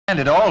And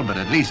it all, but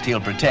at least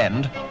he'll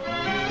pretend.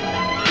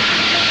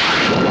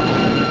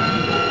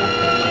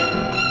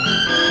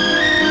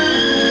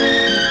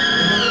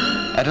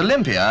 At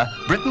Olympia,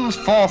 Britain's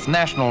 4th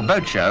national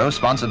boat show,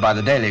 sponsored by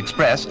the Daily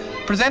Express,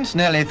 presents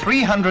nearly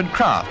 300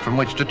 craft from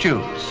which to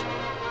choose.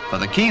 For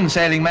the keen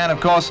sailing man, of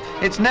course,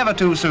 it's never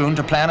too soon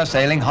to plan a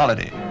sailing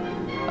holiday.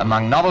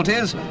 Among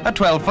novelties, a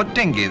 12-foot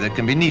dinghy that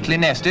can be neatly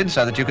nested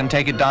so that you can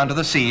take it down to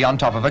the sea on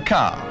top of a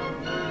car.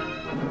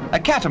 A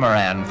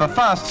catamaran for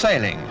fast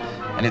sailing,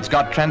 and it's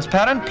got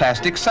transparent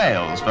plastic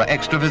sails for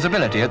extra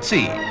visibility at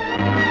sea.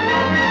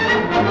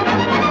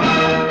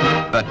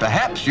 But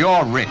perhaps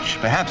you're rich.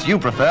 Perhaps you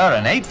prefer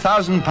an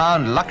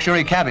 8,000-pound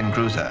luxury cabin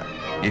cruiser.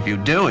 If you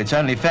do, it's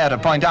only fair to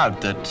point out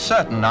that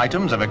certain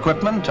items of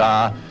equipment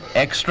are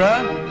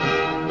extra.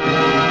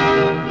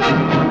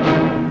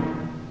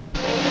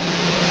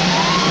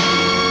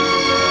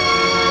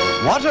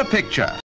 What a picture!